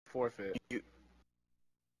Forfeit. You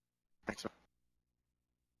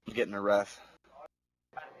getting a ref.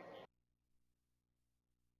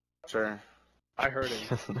 Sure. I heard him.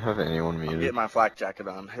 Doesn't have anyone I'm muted. getting my flak jacket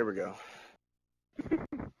on. Here we go.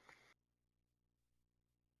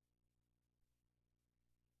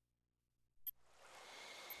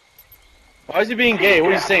 Why is he being gay?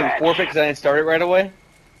 What are you saying? Forfeit because I didn't start it right away?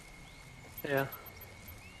 Yeah.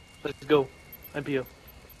 Let's go. IPO.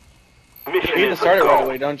 You need to start it right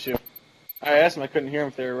away, don't you? I asked them. I couldn't hear them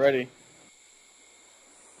if they were ready.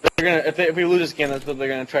 They're gonna if we lose this game, that's what they're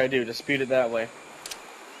gonna try to do. Dispute it that way.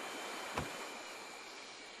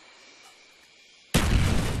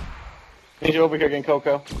 Need you over here again,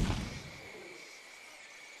 Coco.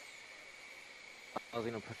 I was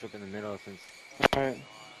gonna push up in the middle since. Alright.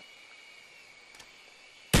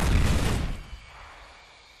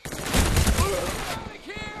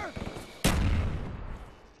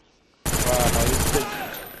 Wow, this kid.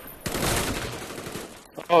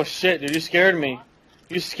 Oh shit, dude, you scared me.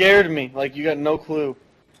 You scared me, like you got no clue.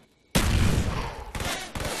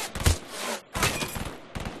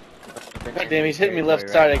 God damn, he's hitting me left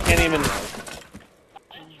side, I can't even...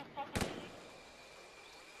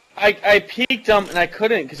 I peeked him and I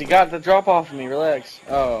couldn't because he got the drop off of me, relax.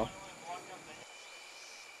 Oh.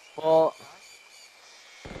 Well,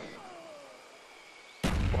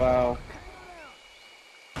 Wow.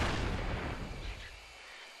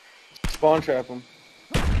 Spawn trap him.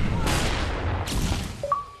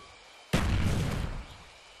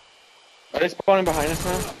 Are they spawning behind us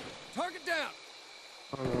now? Target down.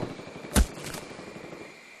 I don't know.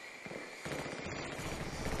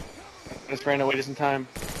 I just ran away just in time.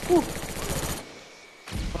 Whew.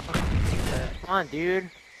 come on, dude.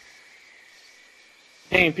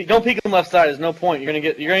 Dang, don't peek him left side. There's no point. You're gonna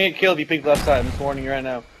get killed if you peek left side. I'm just warning you right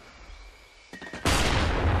now.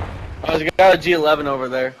 Oh, there's a guy with G11 over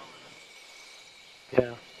there.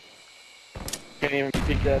 Yeah. Can't even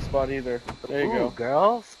peek that spot either. There you Ooh, go.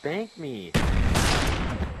 girl, spank me.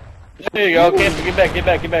 There you go. Okay, get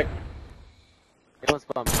back. It was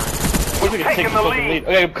about mine. What if we can take the fucking lead?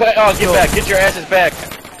 Okay, oh, get back. Get your asses back.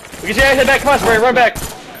 Get your asses back. Come on, Spray. Run back.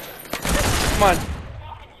 Come on.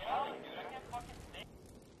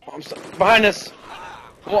 Oh, I'm so, behind us.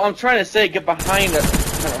 Well, I'm trying to say get behind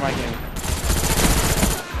us. Never mind.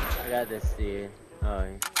 I got this, dude. Oh.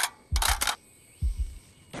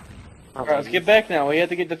 Alright, let's get back now. We have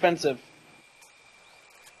to get defensive.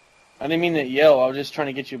 I didn't mean to yell. I was just trying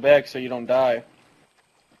to get you back so you don't die.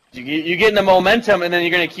 You get in the momentum, and then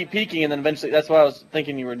you're going to keep peeking, and then eventually... That's what I was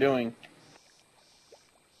thinking you were doing.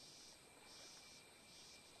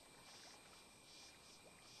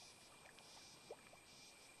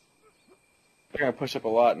 They're going to push up a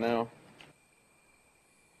lot now.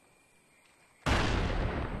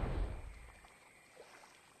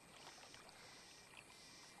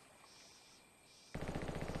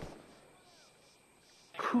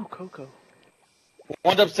 Cool, Coco.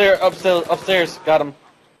 One's upstairs. Got him.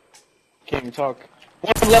 Can't even talk.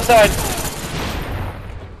 One on the left side.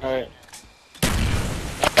 Alright.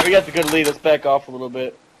 We got the good lead. Let's back off a little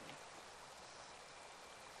bit.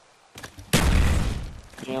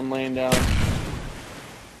 Yeah, I'm laying down.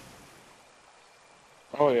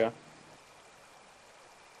 Oh, yeah.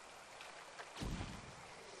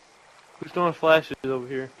 Who's throwing flashes over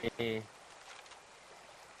here? Hey.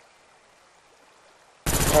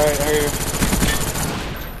 Alright, I hear you.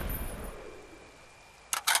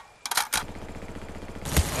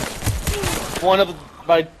 One up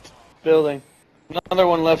by building. Another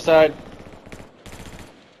one left side.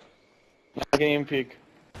 Not getting even peek.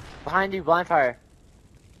 Behind you, blind fire.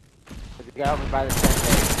 There's a guy over by the center.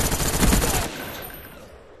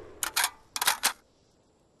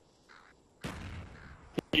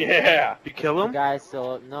 Yeah! You kill The him? guy's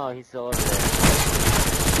still, no, he's still over there.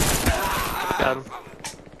 Got him.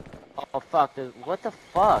 Oh fuck, what the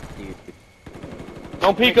fuck, dude?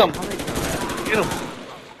 Don't peek him! How many- Get him.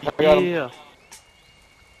 I got him. Yeah.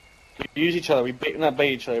 We use each other. We not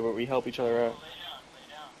bait each other, but we help each other out.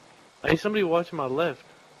 I need somebody watching my left.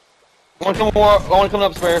 I want to come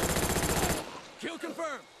up, Spare. Kill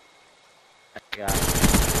confirmed. I got it.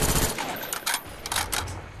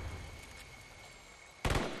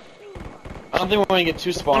 I don't think we're going to get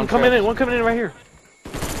two spawn One coming traps. in, one coming in right here.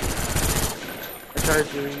 I tried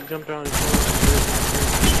to, he jumped down and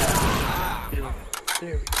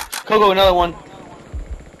there we go. Coco, another one.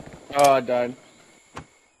 Oh, I died.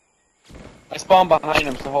 I spawned behind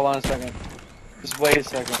him, so hold on a second. Just wait a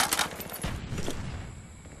second.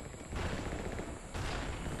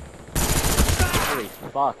 Holy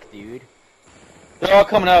fuck, dude. They're all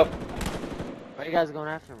coming up. Why are you guys going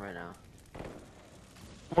after him right now?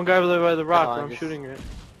 One guy over there by the rock No, where I'm I'm just- shooting it.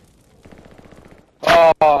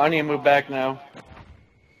 Oh, I need to move back now.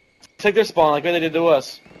 Take their spawn like they did to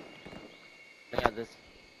us. Yeah, this.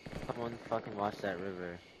 Someone fucking watch that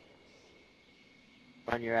river.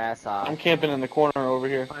 Run your ass off. I'm camping in the corner over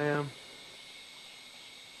here. I am.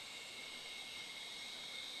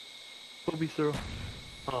 Kobe throw.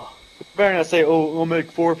 Oh. Better not say, oh, we'll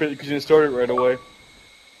make forfeit because you didn't start it right away.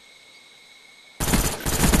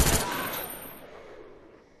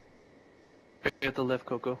 I got the left,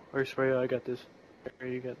 Coco. Or spray, I got this. There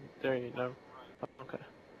you got. There you go. Okay.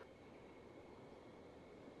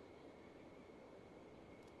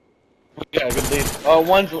 Yeah, good lead. Oh,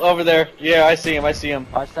 one's over there. Yeah, I see him. I see him.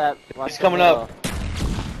 Watch that. Watch He's the coming middle. up.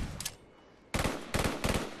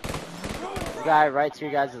 The guy right to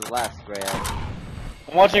your guys' left, Brea.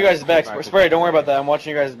 I'm watching you guys' back. Spray, don't worry about that. I'm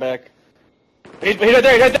watching you guys' back. He's right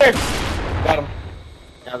there. He's right there. Got him.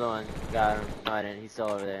 Another one. Got him. No, I didn't. He's still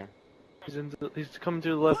over there. He's coming to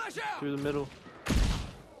the left, through the middle.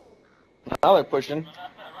 Now they're pushing.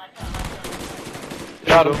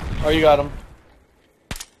 Got him. Oh, you got him.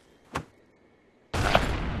 I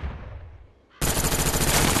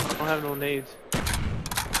don't have no nades.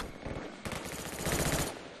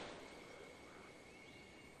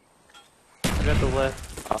 I got the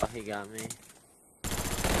left. Oh, he got me.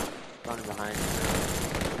 Running behind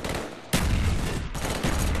him.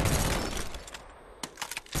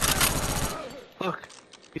 Look,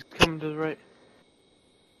 he's coming to the right.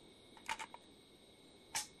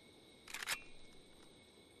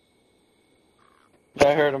 Yeah,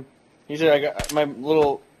 I heard him. He said, I got my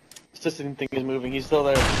little assistant thing is moving. He's still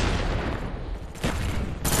there.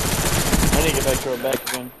 I need to get back to our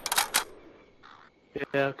back again.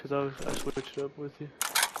 Yeah, cause I switched up with you.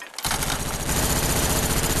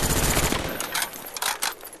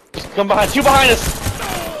 Just come behind. Two behind us.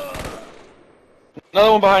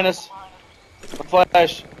 Another one behind us. A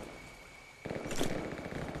flash.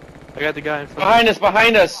 I got the guy in front. Behind us.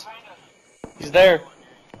 Behind us. He's there.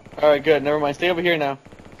 All right, good. Never mind. Stay over here now.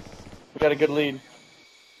 We got a good lead.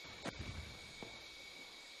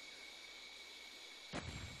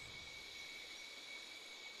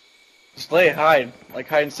 Just play hide, like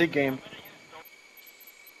hide and seek game.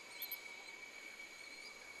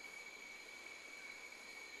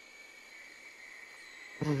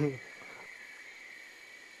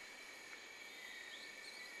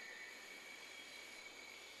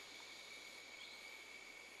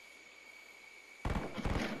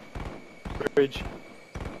 Bridge.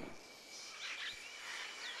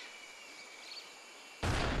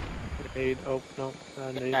 Nade. Oh no,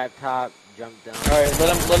 nade. At top, jump down. All right,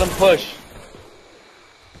 let him push.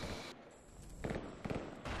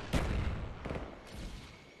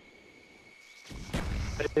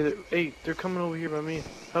 Hey, they're coming over here by me.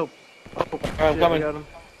 Help! Oh, Alright, I'm shit, coming. I got him.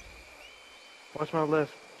 Watch my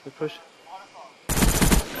left. They push.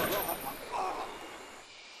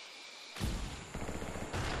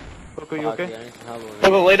 Coco, you okay?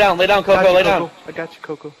 Coco, lay down, Coco, lay down. I got you,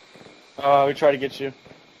 Coco. We try to get you.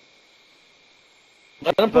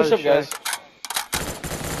 Let him push up, guys.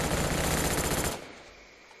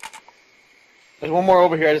 There's one more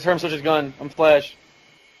over here. I just heard him switch his gun. I'm flash.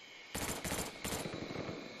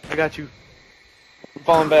 I got you. I'm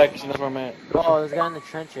falling back. She knows where I'm at. Oh, there's a guy in the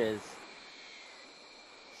trenches.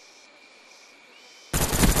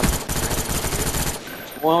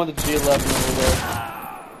 One with the G11 over there.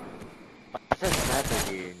 Watch that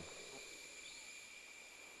sniper, dude.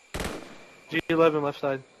 G11 left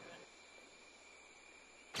side.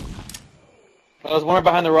 There's one right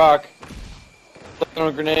behind the rock. Throwing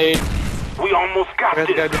a grenade. We almost got I got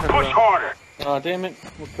the guy this. behind the Push rock. harder. Oh, damn it.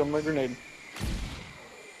 We'll come my grenade.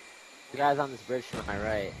 The guy's on this bridge to my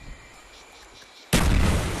right.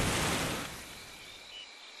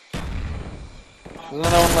 There's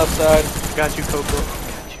another one left side. Got you, Coco.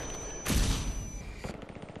 Got you.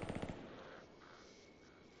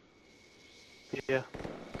 Yeah.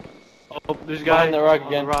 Oh, there's a guy Behind the rock on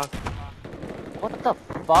again. the rock. What the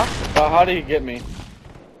fuck? How did he get me?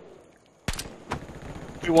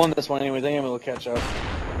 We won this one anyway. They ain't able to catch up.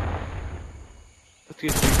 Let's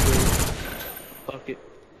get two kills. Fuck it.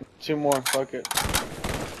 Two more. Fuck it.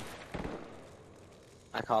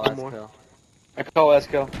 I call One that more. kill. I call last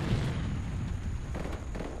kill.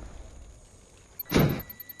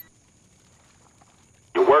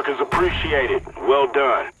 Your work is appreciated. Well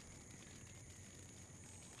done.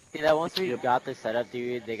 See that once we Yep. got this set up,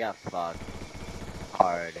 dude, they got fucked.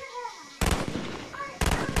 Hard. I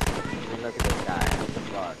mean, look at this guy. What the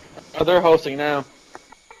fuck? Oh, they're hosting now.